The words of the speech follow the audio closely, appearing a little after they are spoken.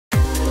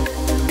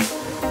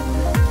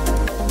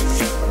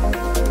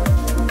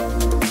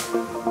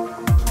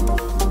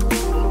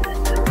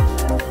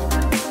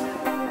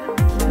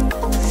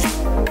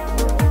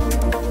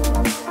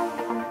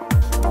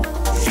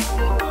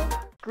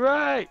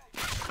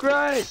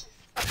great!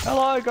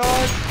 Hello,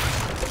 guys!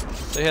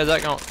 See how's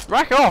that going?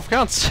 Rack off!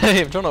 Can't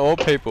see! I'm trying to orb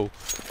people.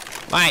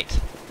 Mate!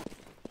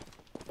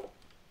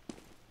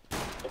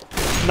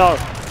 No!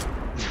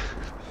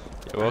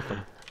 You're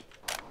welcome.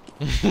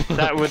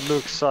 That would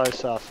look so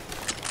sus.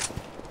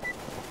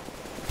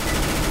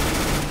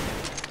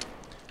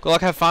 Good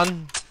luck, have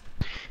fun.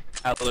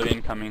 Outlaw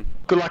incoming.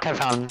 Good luck, have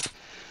fun.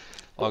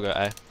 I'll go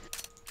A.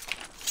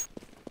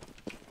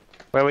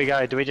 Where we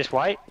go? Do we just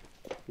wait?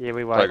 Yeah,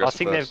 we wait. I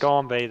think they've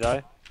gone B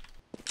though.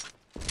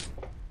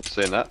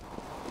 Seeing that?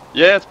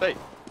 Yeah, it's B.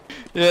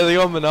 Yeah, they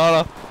got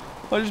banana.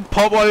 I just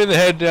pop one in the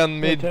head down the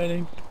mid.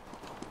 Rotating.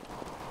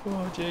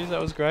 Oh jeez,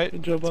 that was great.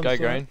 Good job. Let's go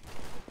green.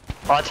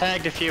 I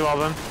tagged a few of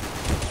them.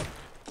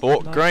 Oh,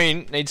 Nice.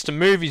 green needs to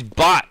move his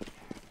butt.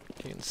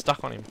 You're getting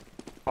stuck on him.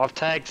 I've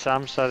tagged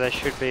some, so there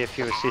should be a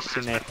few assists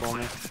in there for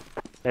me.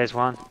 There's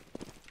one.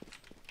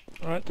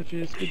 Alright,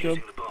 defuse. Good job.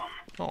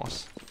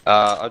 Nice.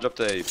 I dropped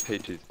a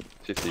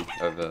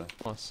P250 over.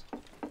 Nice.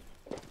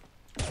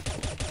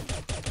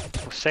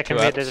 Second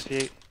Two mid, apps. there's a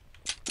few.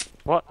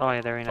 What? Oh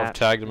yeah, they're in I've apps.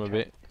 tagged him a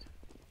bit.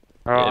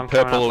 Alright, Yeah, I'm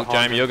coming purple, up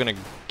behind Jamie, you. you're gonna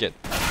get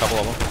a couple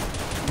of them.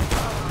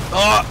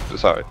 Oh!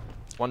 Sorry.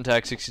 One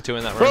tag, 62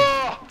 in that room.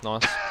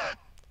 Nice.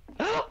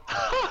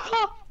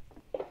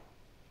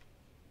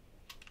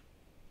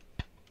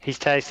 He's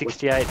tagged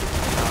 68.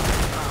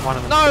 One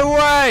of them. No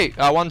way!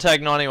 One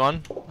tag,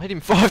 91. I hit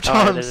him 5 Oh,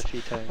 times. there's a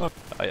few tags. Oh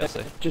yeah, I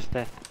see. Just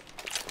there.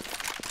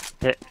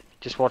 Yeah,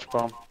 just watch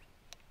bomb.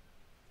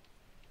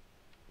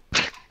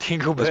 That's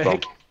Dingleberg. bomb.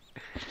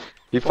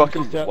 He Bomb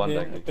fucking just out one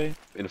here banged at me B.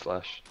 in a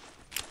flash.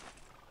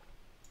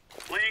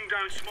 Laying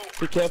down smoke.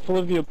 Be careful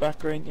of your back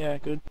green. Yeah,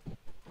 good.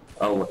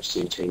 I'll watch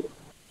CT. Yeah,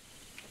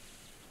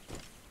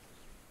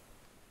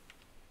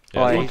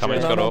 Oh, there's one he's coming,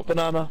 he's got Banana, up.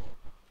 banana.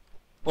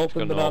 Open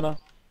got an banana.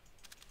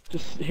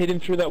 Just hit him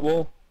through that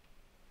wall.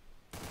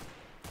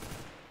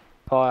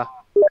 Fire.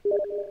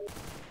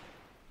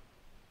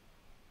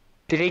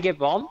 Did he get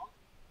bomb?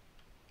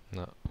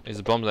 No. Is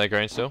the bomb there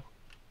green still?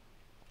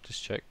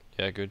 Just check.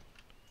 Yeah, good.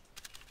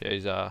 Yeah,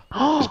 he's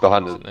He's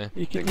behind sitting it. there.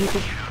 You can.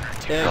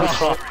 Yeah, good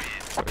shot.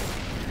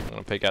 I'm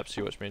gonna pick up,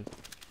 see what's mean.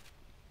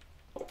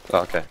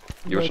 Oh, okay.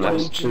 You watching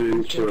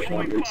Rotating. that? Two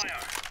requirements.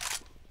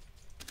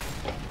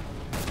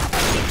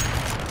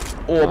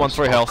 Oh, I'm on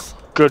 3 health.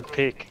 Good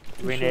pick.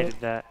 We Good shot. needed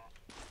that.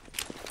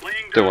 Laying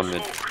Still down one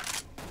mid. smoke.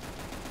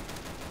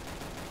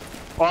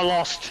 I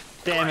lost.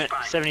 Damn it.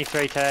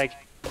 73 tag.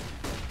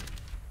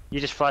 You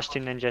just flashed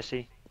him then,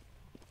 Jesse.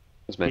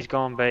 It's me. He's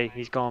gone B.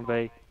 He's gone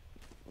B.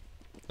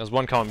 There's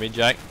one coming mid,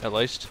 Jake, at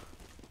least.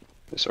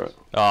 It's alright.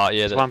 Oh,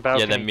 yeah, one yeah,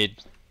 they're balcony.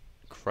 mid.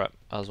 Crap.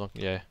 I was one,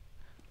 yeah.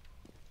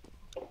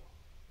 Okay,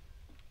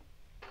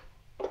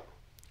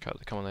 they're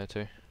coming there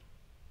too.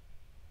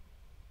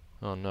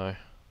 Oh no.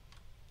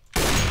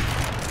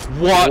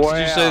 What?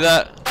 Did you see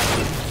that?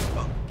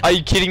 Are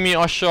you kidding me?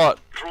 I shot.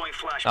 Throwing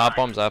flash.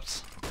 Bombs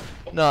apps.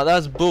 No, that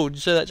was bull. Did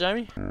you see that,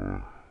 Jamie?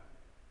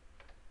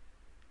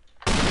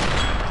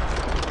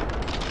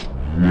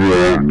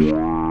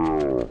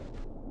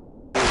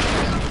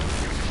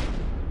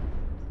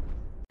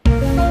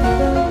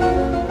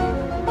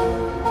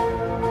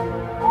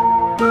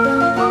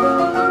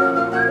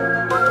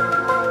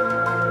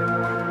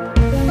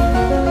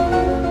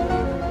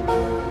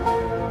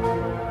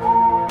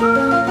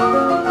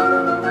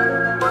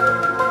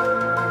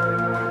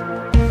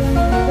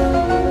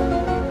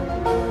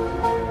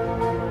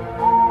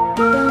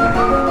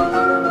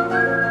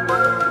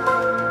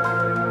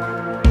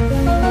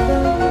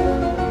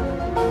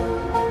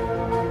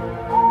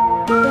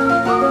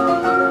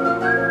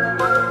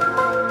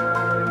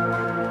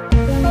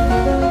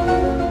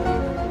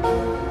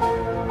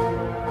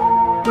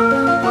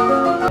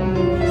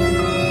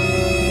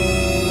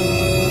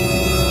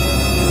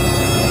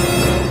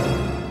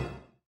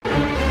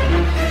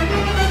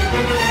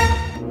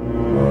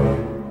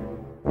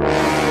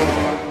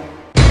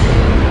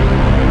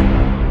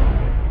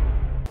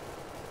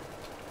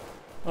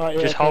 Alright,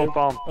 yeah. Just okay. hold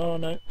bomb. Oh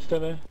no, stay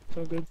there. It's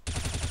all good.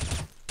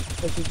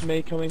 This is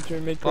me coming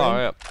through mid green. Oh,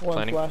 yeah. One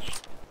Planning. flash.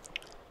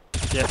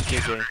 Yep,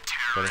 GG.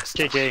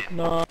 GG.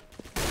 No.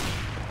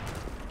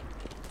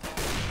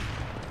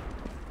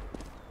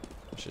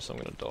 It's just I'm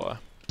gonna die.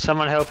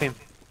 Someone help him.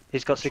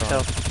 He's got 6 Try.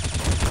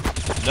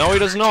 health. No, he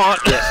does not.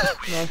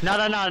 Nice. No,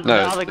 the No,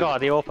 other guy,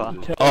 the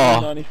AWPer. Tell Oh.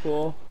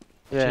 94.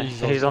 Yeah,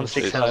 Jeez, he's on that's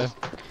 6 shit. health.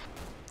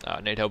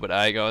 I need help at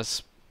A,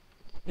 guys.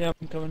 Yeah,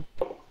 I'm coming.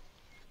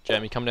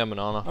 Jamie, come down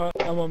banana. Alright,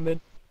 I'm on mid.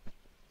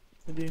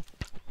 With you.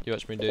 You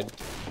watch me, dude. I'm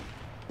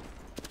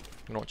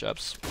gonna watch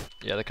apps.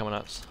 Yeah, they're coming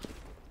apps.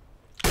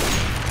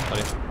 Got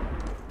him.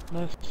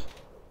 Nice.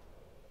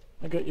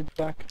 I got your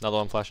back. Another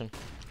one flashing.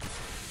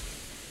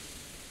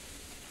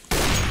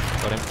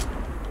 Got him.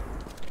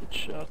 Good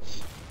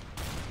shots.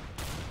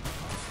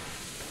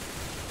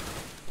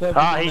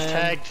 Ah, he's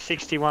tagged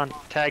 61.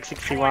 Tag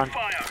 61.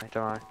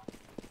 Don't worry.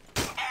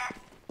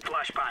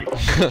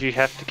 Flashbang. Did you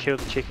have to kill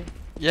the chicken?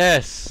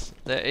 Yes,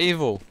 they're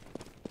evil.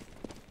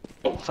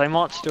 So they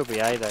might still be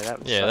A though. That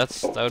would Yeah,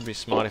 suck. that would be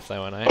smart if they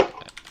went A.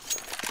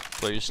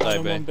 Blue, you stay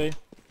I'm B. on B.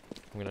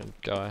 I'm gonna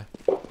go A.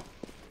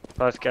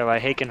 Both go away.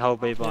 He can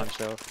hold B by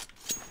himself.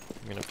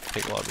 I'm gonna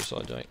pick library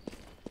side, Jake.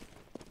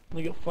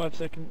 We got 5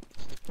 seconds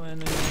to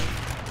plan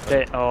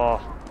anyway.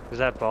 Oh, was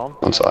that bomb?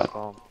 On site.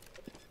 Bomb.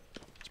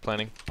 It's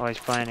planning. Oh, he's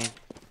planning.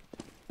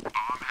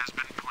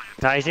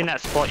 No, he's in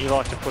that spot you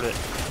like to put it.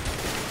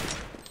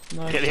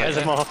 Nice. Get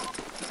the Asimov.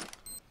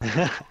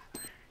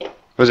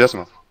 Where's the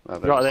Asimov? Oh,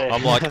 there Right it is. there.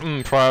 I'm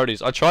like,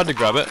 priorities. I tried to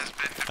grab it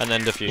and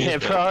then defuse. Yeah,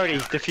 but- priority.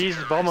 Defuse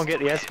the bomb and get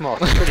the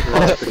Asimov. It's pretty That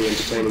close. was pretty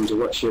entertaining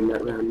to watch you in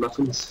that round,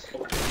 Muffins.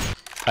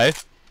 Hey?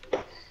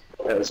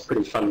 That was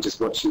pretty fun just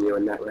watching you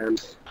in that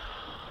round.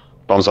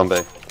 Bombs on B.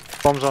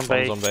 Bombs on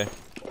B. Bombs on B.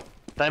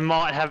 They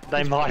might have a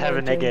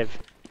Negev.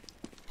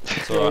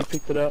 It's Yeah, we alright.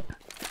 picked it up.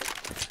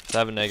 They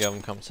have a neg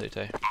and come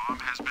CT.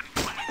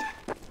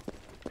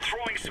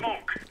 Throwing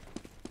smoke.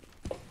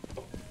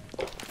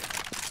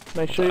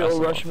 Make sure you all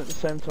Asimov. rush him at the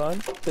same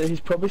time. But he's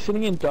probably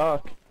sitting in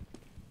dark.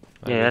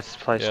 Maybe. Yeah, that's the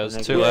place Yeah, for there's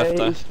Negev. two left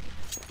though.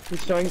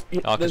 He's throwing.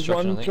 Oh, There's construction, I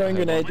one think. throwing I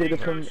have grenade one. either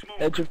from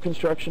edge of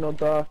construction or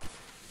dark.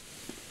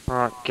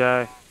 Right,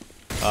 go.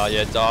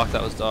 Yeah, dark.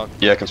 That was dark.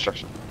 Yeah,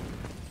 construction.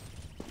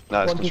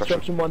 No, it's One construction.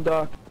 construction, one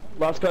dark.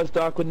 Last guy's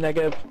dark with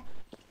Negev.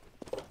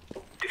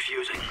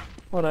 Diffusing.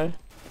 Oh no.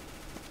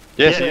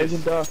 Yes, Yeah, he He's in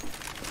is. dark.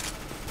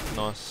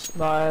 Nice.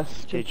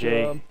 Nice. Good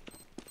GG. job.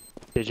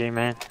 GG,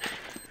 man.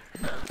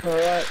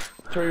 Alright,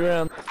 3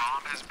 rounds.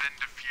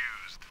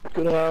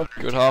 Good half.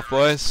 Good half,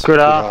 boys. Good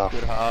half.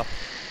 Good half.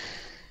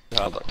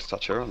 I'd like to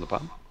touch her on the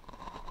bum.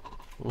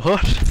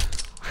 What?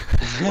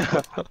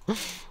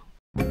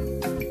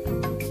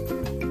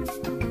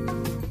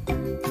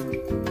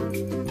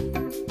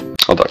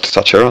 I'd like to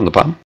touch her on the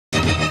bum.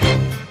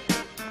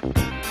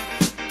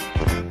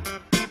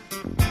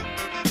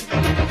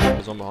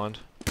 There's one behind.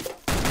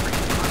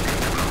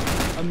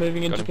 I'm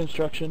moving into him.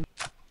 construction.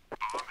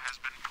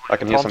 I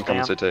can hear Bombs some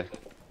coming down. CT.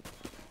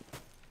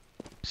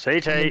 I'm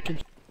in CT.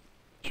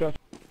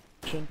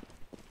 construction.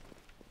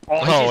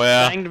 Oh, he Oh, just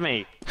yeah. banged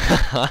me.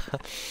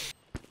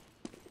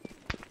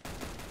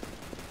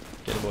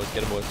 Get him, boys.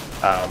 Get him, boys.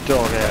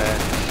 Dog, yeah.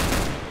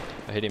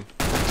 I hit him.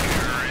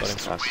 Got him.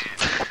 Nice.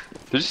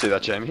 Did you see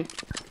that, Jamie?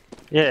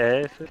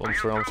 Yeah. I'm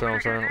through. I'm through. I'm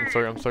through. I'm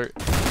through. I'm through.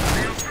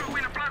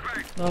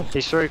 Nice.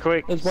 He's through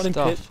quick. There's one in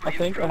pit, Stuff. I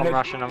think. I I'm heard.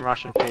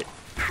 rushing pit.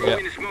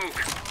 Throwing smoke.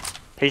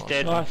 He's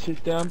dead. Nice, he's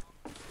down.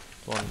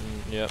 One.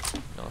 Yep.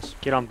 Nice.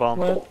 Get on bomb.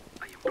 Plant.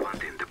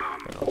 Planting the bomb.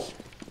 Very nice.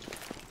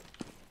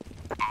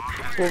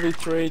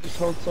 4v3, just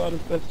hold side as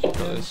best you Got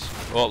can. this.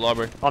 Oh,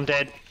 library. I'm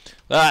dead.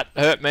 That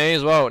hurt me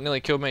as well. It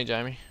nearly killed me,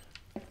 Jamie.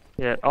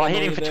 Yeah. Oh, I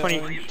hit him for Yeah,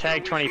 20.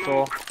 Tag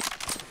 24.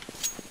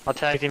 I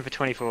tagged him for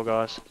 24,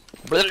 guys.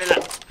 What's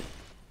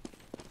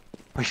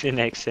the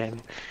next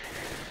then?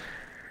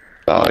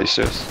 Oh, he's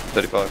serious.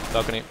 35.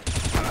 Falcon it.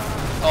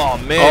 Oh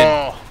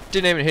man. Oh,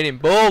 Didn't even hit him.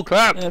 Bull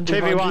crap. And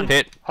behind 2v1. you.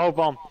 Hit. Hold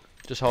bomb.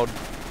 Just hold.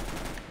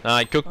 Nah,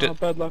 he cooked Oh, it.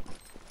 bad luck.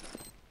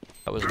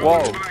 That was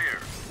Whoa. good.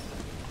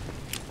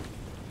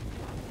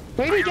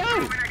 Where'd he go?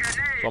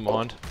 One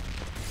behind.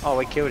 Oh,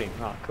 we killed him.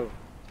 Right, cool.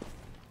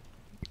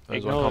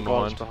 There's Ignore one the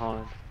bombs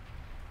behind.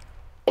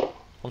 behind.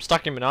 I'm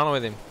stuck in banana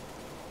with him.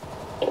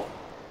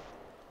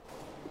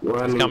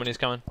 One He's coming. He's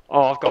coming.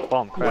 Oh, I've got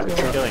bomb. Crap.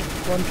 Yeah. Kill him.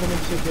 One coming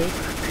CT.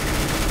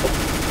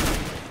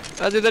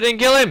 As if they didn't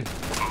kill him.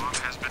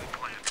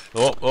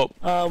 Oh, oh.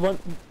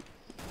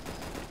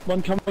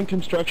 One coming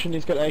construction,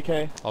 he's got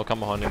AK. I'll come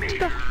behind him.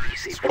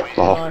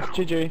 Oh, Nice,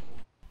 GG.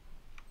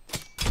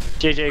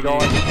 GG,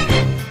 guys.